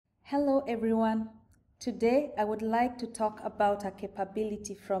Hello everyone. Today I would like to talk about a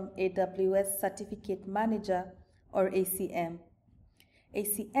capability from AWS Certificate Manager or ACM.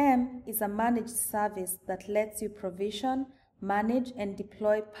 ACM is a managed service that lets you provision, manage and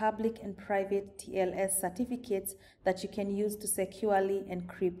deploy public and private TLS certificates that you can use to securely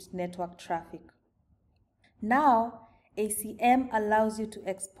encrypt network traffic. Now, ACM allows you to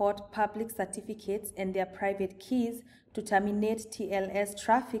export public certificates and their private keys to terminate TLS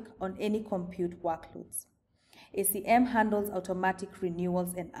traffic on any compute workloads. ACM handles automatic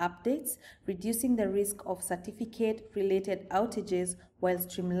renewals and updates, reducing the risk of certificate-related outages while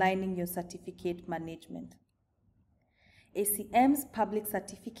streamlining your certificate management. ACM's public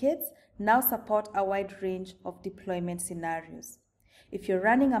certificates now support a wide range of deployment scenarios. If you're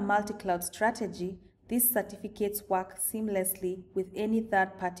running a multi-cloud strategy, these certificates work seamlessly with any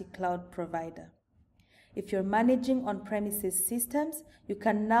third-party cloud provider. If you're managing on-premises systems, you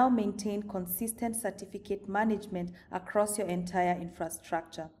can now maintain consistent certificate management across your entire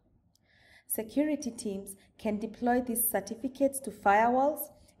infrastructure. Security teams can deploy these certificates to firewalls,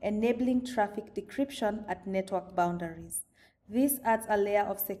 enabling traffic decryption at network boundaries. This adds a layer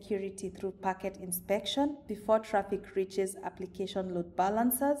of security through packet inspection before traffic reaches application load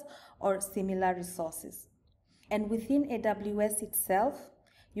balancers or similar resources. And within AWS itself,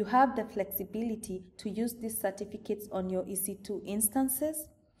 you have the flexibility to use these certificates on your EC2 instances,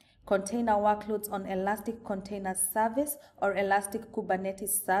 container workloads on Elastic Container Service or Elastic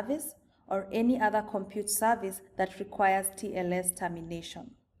Kubernetes Service, or any other compute service that requires TLS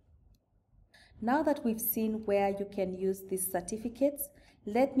termination. Now that we've seen where you can use these certificates,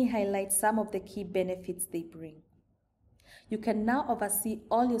 let me highlight some of the key benefits they bring. You can now oversee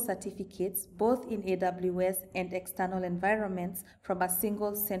all your certificates, both in AWS and external environments, from a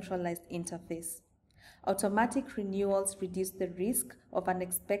single centralized interface. Automatic renewals reduce the risk of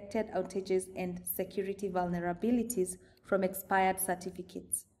unexpected outages and security vulnerabilities from expired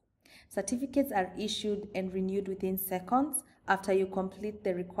certificates. Certificates are issued and renewed within seconds after you complete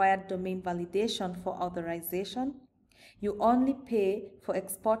the required domain validation for authorization. You only pay for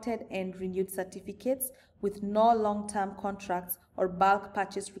exported and renewed certificates with no long-term contracts or bulk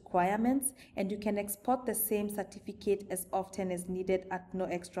purchase requirements, and you can export the same certificate as often as needed at no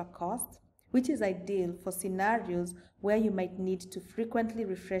extra cost, which is ideal for scenarios where you might need to frequently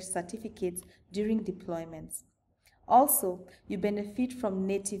refresh certificates during deployments. Also, you benefit from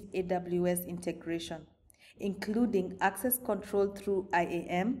native AWS integration, including access control through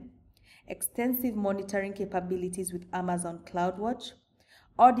IAM, extensive monitoring capabilities with Amazon CloudWatch,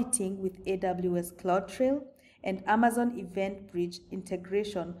 auditing with AWS CloudTrail, and Amazon Event Bridge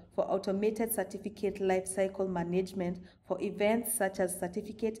integration for automated certificate lifecycle management for events such as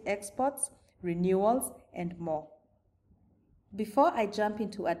certificate exports, renewals, and more. Before I jump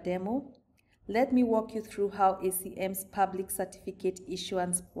into a demo, let me walk you through how ACM's public certificate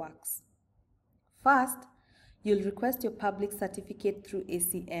issuance works. First, you'll request your public certificate through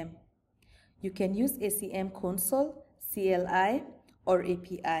ACM. You can use ACM Console, CLI, or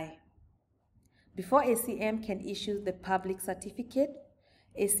API. Before ACM can issue the public certificate,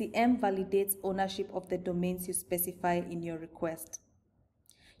 ACM validates ownership of the domains you specify in your request.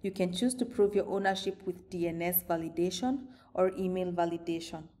 You can choose to prove your ownership with DNS validation or email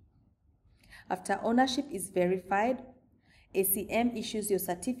validation. After ownership is verified, ACM issues your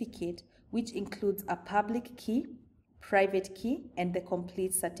certificate, which includes a public key, private key, and the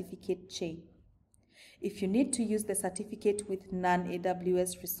complete certificate chain. If you need to use the certificate with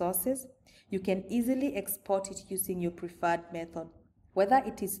non-AWS resources, you can easily export it using your preferred method, whether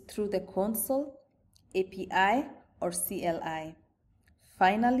it is through the console, API, or CLI.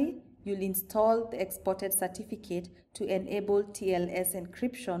 Finally, you'll install the exported certificate to enable TLS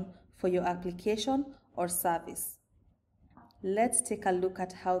encryption for your application or service. Let's take a look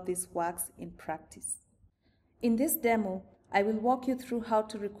at how this works in practice. In this demo, I will walk you through how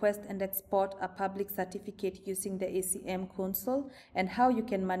to request and export a public certificate using the ACM console and how you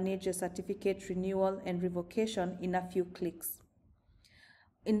can manage your certificate renewal and revocation in a few clicks.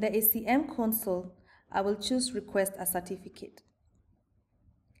 In the ACM console, I will choose Request a Certificate.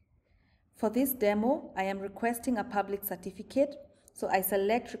 For this demo, I am requesting a public certificate, so I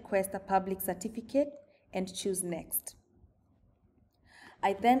select Request a Public Certificate and choose Next.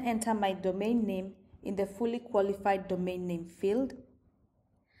 I then enter my domain name in the fully qualified domain name field,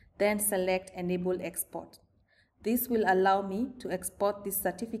 then select Enable Export. This will allow me to export this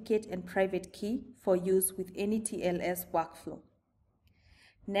certificate and private key for use with any TLS workflow.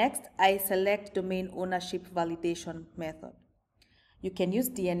 Next, I select Domain Ownership Validation method. You can use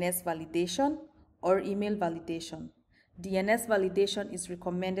DNS validation or email validation. DNS validation is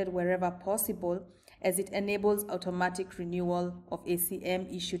recommended wherever possible, as it enables automatic renewal of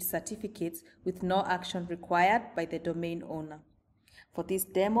ACM-issued certificates with no action required by the domain owner. For this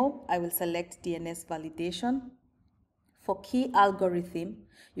demo, I will select DNS validation. For key algorithm,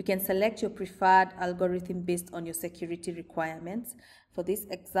 you can select your preferred algorithm based on your security requirements. For this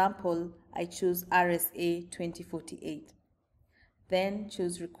example, I choose RSA 2048. Then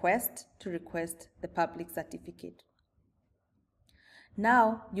choose Request to request the public certificate.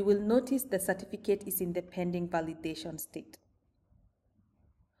 Now, you will notice the certificate is in the pending validation state.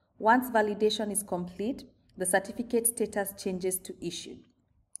 Once validation is complete, the certificate status changes to Issued.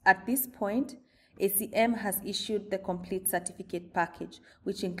 At this point, ACM has issued the complete certificate package,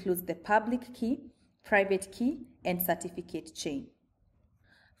 which includes the public key, private key, and certificate chain.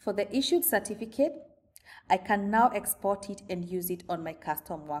 For the issued certificate, I can now export it and use it on my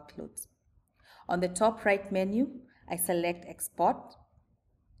custom workloads. On the top right menu, I select Export.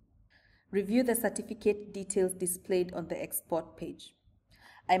 Review the certificate details displayed on the export page.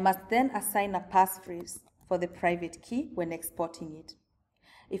 I must then assign a passphrase for the private key when exporting it.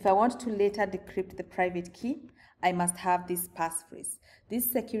 If I want to later decrypt the private key, I must have this passphrase.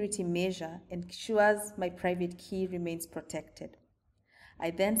 This security measure ensures my private key remains protected.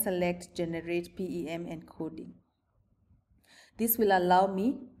 I then select Generate PEM Encoding. This will allow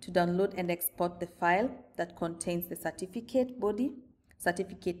me to download and export the file that contains the certificate body,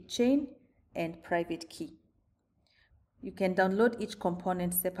 certificate chain, and private key. You can download each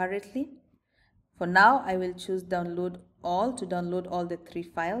component separately. For now, I will choose Download All to download all the 3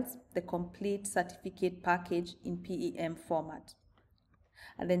 files, the complete certificate package in PEM format.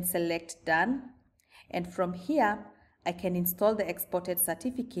 And then select Done. And from here, I can install the exported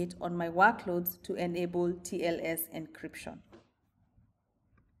certificate on my workloads to enable TLS encryption.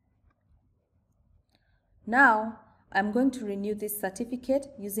 Now, I'm going to renew this certificate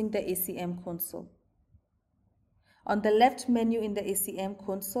using the ACM console. On the left menu in the ACM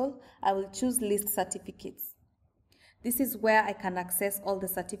console, I will choose List Certificates. This is where I can access all the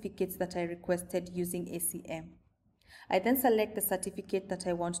certificates that I requested using ACM. I then select the certificate that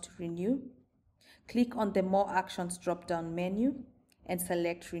I want to renew, click on the More Actions drop-down menu, and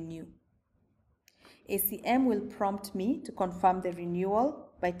select Renew. ACM will prompt me to confirm the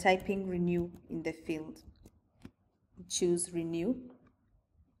renewal by typing Renew in the field. Choose Renew.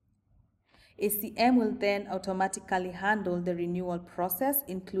 ACM will then automatically handle the renewal process,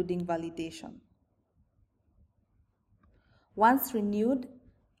 including validation. Once renewed,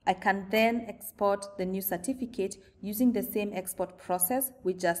 I can then export the new certificate using the same export process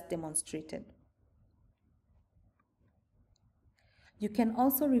we just demonstrated. You can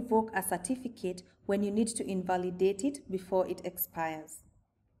also revoke a certificate when you need to invalidate it before it expires.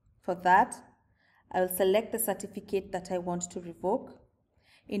 For that, I will select the certificate that I want to revoke.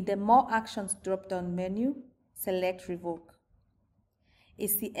 In the More Actions drop-down menu, select Revoke.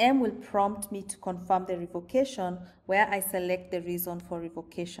 ACM will prompt me to confirm the revocation, where I select the reason for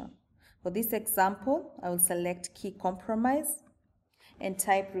revocation. For this example, I will select Key Compromise and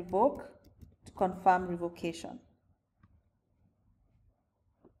type Revoke to confirm revocation.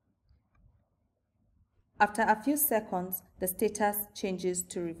 After a few seconds, the status changes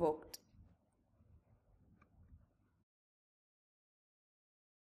to Revoked.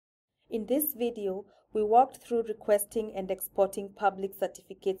 In this video, we walked through requesting and exporting public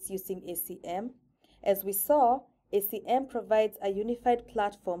certificates using ACM. As we saw, ACM provides a unified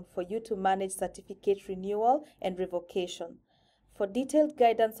platform for you to manage certificate renewal and revocation. For detailed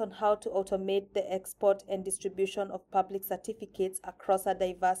guidance on how to automate the export and distribution of public certificates across a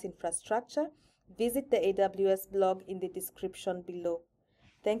diverse infrastructure, visit the AWS blog in the description below.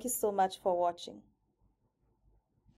 Thank you so much for watching.